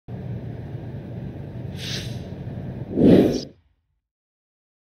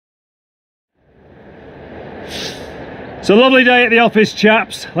It's a lovely day at the office,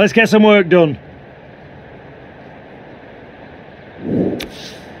 chaps. Let's get some work done.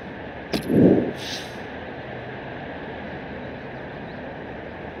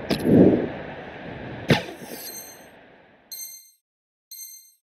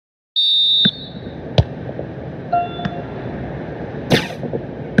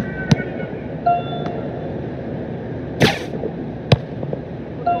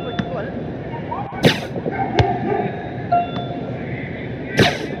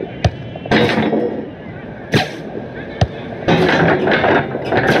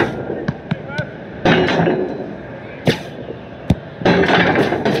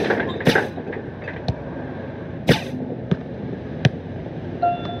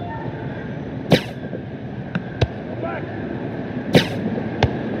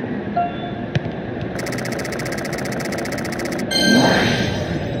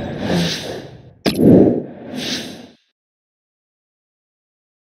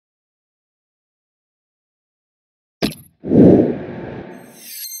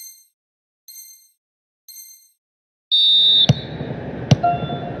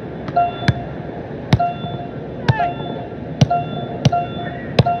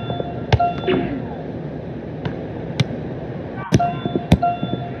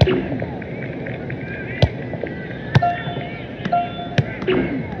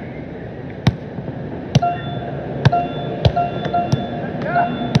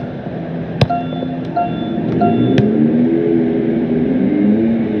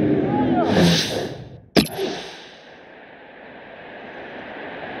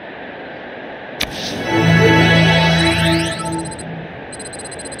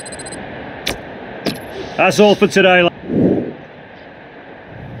 That's all for today.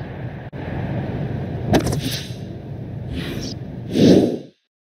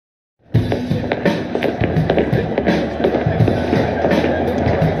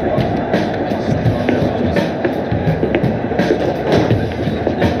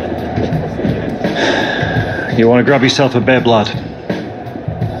 You want to grab yourself a bib, lad?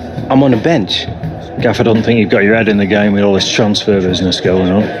 I'm on the bench. Gaff, I don't think you've got your head in the game with all this transfer business going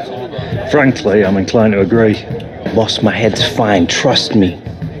on. Frankly, I'm inclined to agree. Boss, my head's fine, trust me.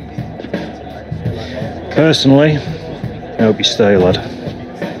 Personally, I hope you stay, lad.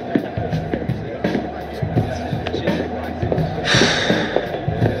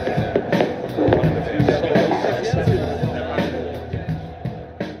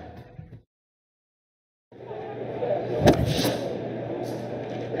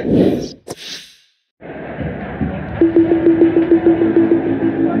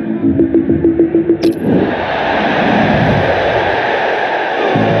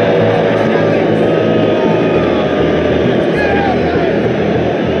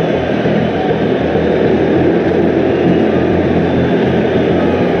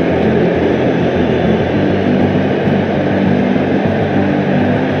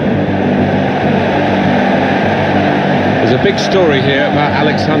 Big story here about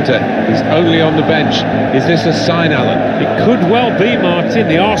Alex Hunter. He's only on the bench. Is this a sign, Alan? It could well be, Martin.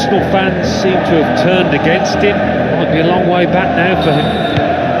 The Arsenal fans seem to have turned against him. Might be a long way back now for him.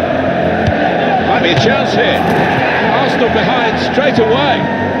 Might be a chance here. Arsenal behind straight away.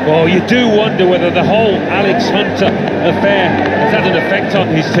 Well, you do wonder whether the whole Alex Hunter affair has had an effect on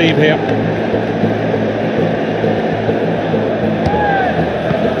his team here.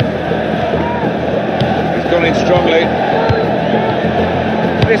 He's gone in strongly.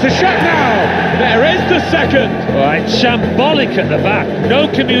 It's a shot now! There is the second! Right, shambolic at the back. No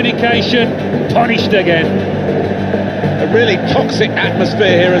communication, punished again. A really toxic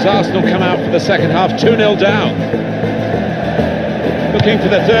atmosphere here as Arsenal come out for the second half, 2-0 down. Looking for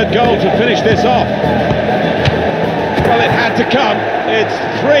the third goal to finish this off. Well, it had to come. It's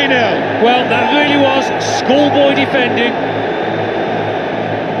 3-0. Well, that really was schoolboy defending.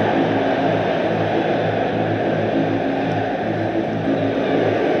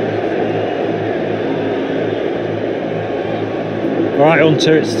 Right,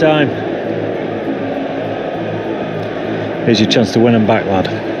 Hunter, it's time. Here's your chance to win them back, lad.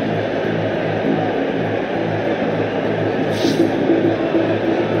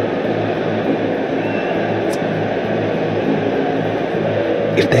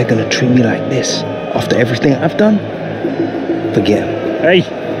 If they're gonna treat me like this after everything I've done, forget 'em. Hey,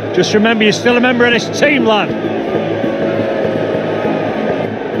 just remember you're still a member of this team, lad.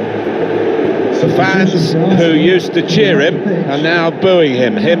 It's a fans who used to cheer him are now booing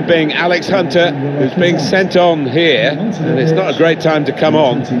him. Him being Alex Hunter, who's being sent on here, and it's not a great time to come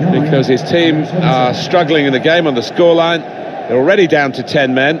on because his team are struggling in the game on the scoreline. They're already down to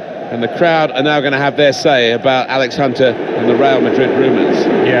 10 men, and the crowd are now going to have their say about Alex Hunter and the Real Madrid rumours.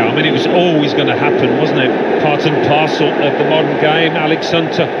 Yeah, I mean, it was always going to happen, wasn't it? Part and parcel of the modern game. Alex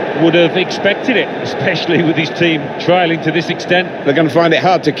Hunter would have expected it, especially with his team trailing to this extent. They're going to find it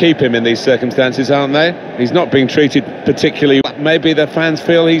hard to keep him in these circumstances, aren't they? He's not being treated particularly well. Maybe the fans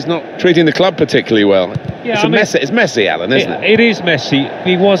feel he's not treating the club particularly well. Yeah, it's messy, Alan, isn't it? It is messy.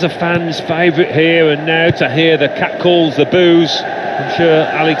 He was a fan's favourite here, and now to hear the catcalls, the boos, I'm sure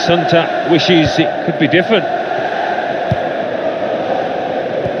Alex Hunter wishes it could be different.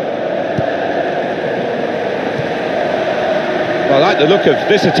 Well, I like the look of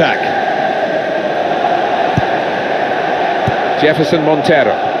this attack. Jefferson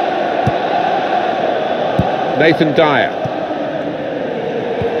Montero. Nathan Dyer.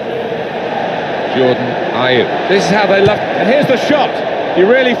 Jordan Ayew. This is how they love. And here's the shot. He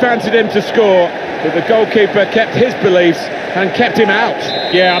really fancied him to score, but the goalkeeper kept his beliefs and kept him out.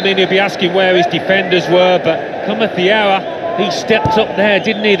 Yeah, I mean, he'll be asking where his defenders were, but cometh the hour, he stepped up there,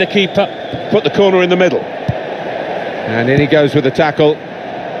 didn't he, the keeper? Put the corner in the middle. And in he goes with the tackle.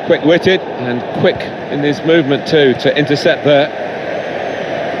 Quick-witted and quick in his movement too to intercept there.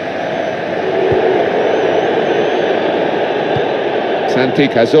 Santi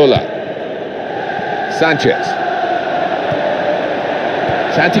Cazorla. Sanchez.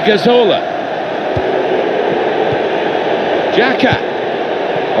 Santi Cazorla. Xhaka.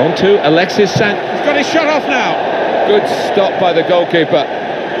 On to Alexis Sanchez. He's got his shot off now. Good stop by the goalkeeper.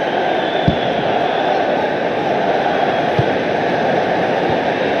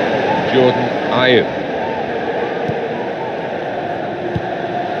 Jordan Ayew.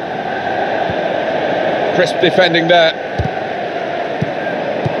 Crisp defending there.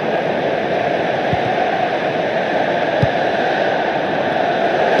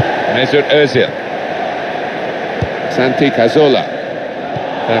 Mesut Ozil. Santi Cazorla.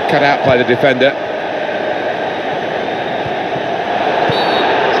 Cut out by the defender.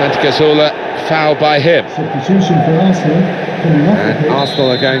 Santi Cazorla, foul by him. Substitution for Arsenal. And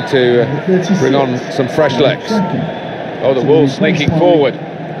Arsenal are going to bring on some fresh legs. Oh, the Wolves sneaking forward.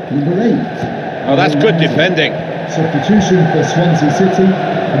 Oh, that's good defending. Substitution for Swansea City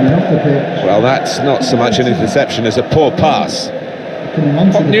coming off the pitch. Well, that's not so much an interception as a poor pass.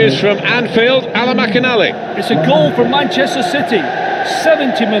 Top news from Anfield, Alan McInally. It's a goal for Manchester City.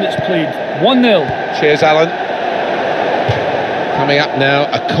 70 minutes played, 1-0. Cheers, Alan. Coming up now,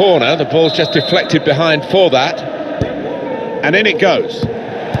 a corner. The ball's just deflected behind for that. And in it goes.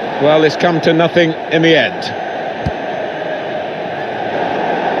 Well, it's come to nothing in the end.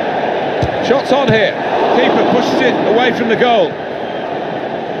 Shots on here. Keeper pushes it away from the goal.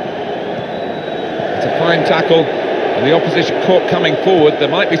 It's a fine tackle. And the opposition court coming forward. There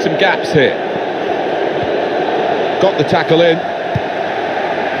might be some gaps here. Got the tackle in.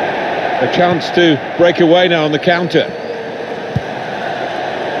 A chance to break away now on the counter.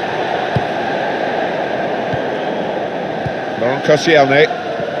 Laurent Koscielny.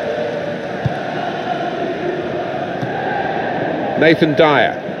 Nathan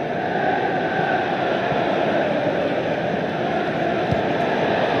Dyer.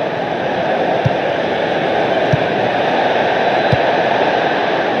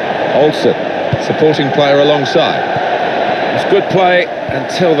 Olsen, supporting player alongside. It's good play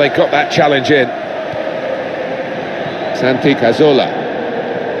until they got that challenge in. Santi Cazorla.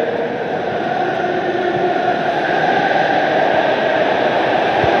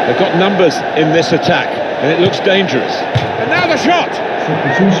 They've got numbers in this attack, and it looks dangerous. And now the shot!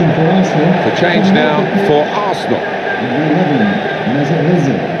 Substitution for Arsenal. The change now for Arsenal. Number 11, Mesut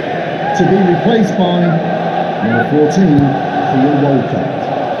Ozil. To be replaced by number 14, Theo Walcott.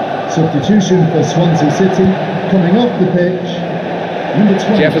 Substitution for Swansea City, coming off the pitch, number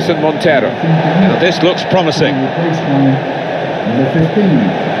 12. Jefferson Montero. Now this looks promising. Replaced by number 15,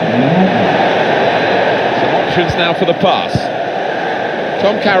 Some options now for the pass.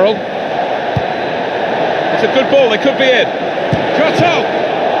 Tom Carroll. It's a good ball, they could be in. Cotto!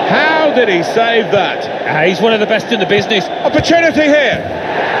 How did he save that? He's one of the best in the business. Opportunity here.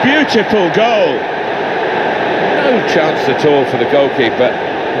 Beautiful goal. No chance at all for the goalkeeper.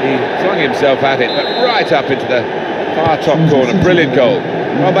 He flung himself at it, but right up into the far top corner. Brilliant goal.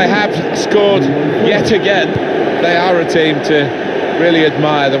 Well, they have scored yet again. They are a team to really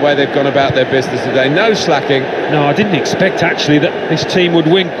admire the way they've gone about their business today. No slacking. No, I didn't expect actually that this team would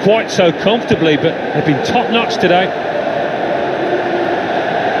win quite so comfortably, but they've been top-notch today.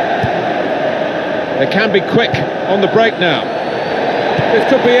 They can be quick on the break now. This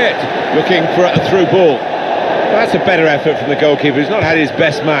could be it. Looking for a through ball. That's a better effort from the goalkeeper. He's not had his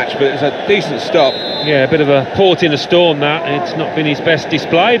best match, but it's a decent stop. Yeah, a bit of a port in a storm that. It's not been his best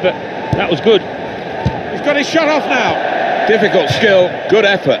display, but that was good. He's got his shot off now. Difficult skill, good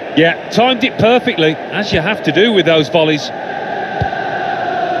effort. Yeah, timed it perfectly, as you have to do with those volleys.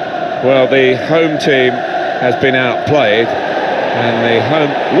 Well, the home team has been outplayed, and the home...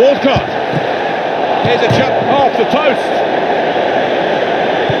 Walcott! Here's a jump off the post.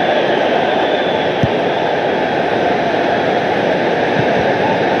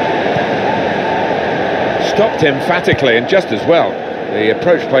 Stopped emphatically, and just as well. The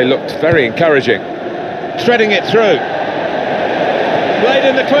approach play looked very encouraging. Threading it through. Played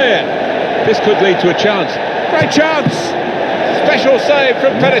in the clear. This could lead to a chance. Great chance! Special save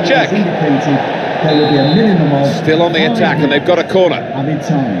from Petacek. There will be a minimum of Still on the attack, and they've got a corner. added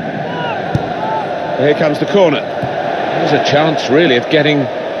time. Here comes the corner. There's a chance, really, of getting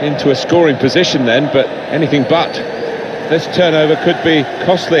into a scoring position then, but anything but. This turnover could be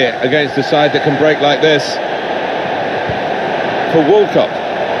costly against a side that can break like this. For Walcott.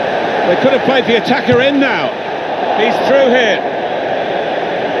 They could have played the attacker in now. He's through here.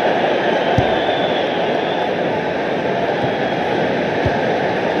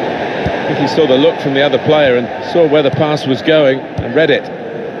 I think he saw the look from the other player and saw where the pass was going and read it.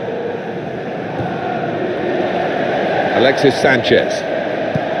 Alexis Sanchez.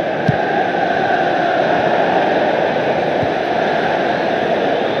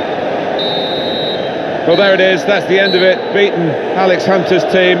 Well, there it is, that's the end of it. Beaten Alex Hunter's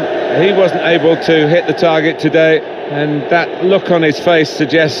team. He wasn't able to hit the target today, and that look on his face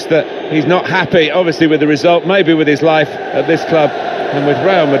suggests that he's not happy, obviously, with the result, maybe with his life at this club. And with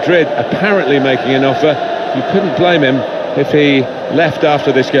Real Madrid apparently making an offer, you couldn't blame him if he left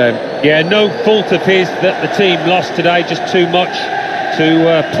after this game. Yeah, no fault of his that the team lost today, just too much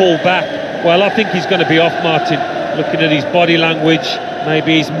to pull back. Well, I think he's going to be off, Martin. Looking at his body language,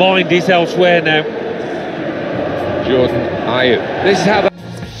 maybe his mind is elsewhere now. Jordan Ayew. This is how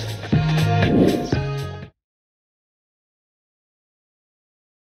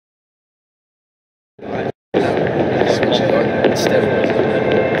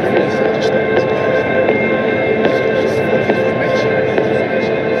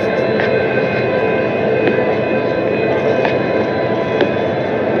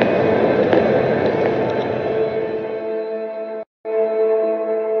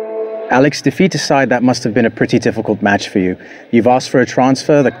Alex, defeat aside, that must have been a pretty difficult match for you. You've asked for a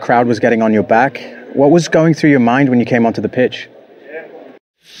transfer, the crowd was getting on your back. What was going through your mind when you came onto the pitch?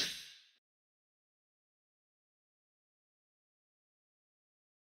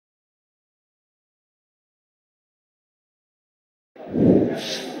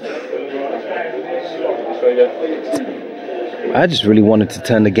 I just really wanted to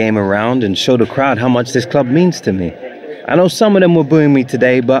turn the game around and show the crowd how much this club means to me. I know some of them were booing me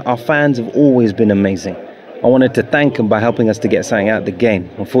today, but our fans have always been amazing. I wanted to thank them by helping us to get something out of the game.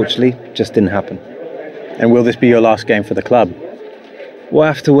 Unfortunately, it just didn't happen. And will this be your last game for the club? We'll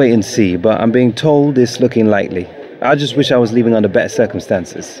have to wait and see, but I'm being told it's looking likely. I just wish I was leaving under better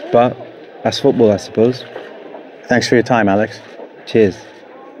circumstances, but that's football, I suppose. Thanks for your time, Alex. Cheers.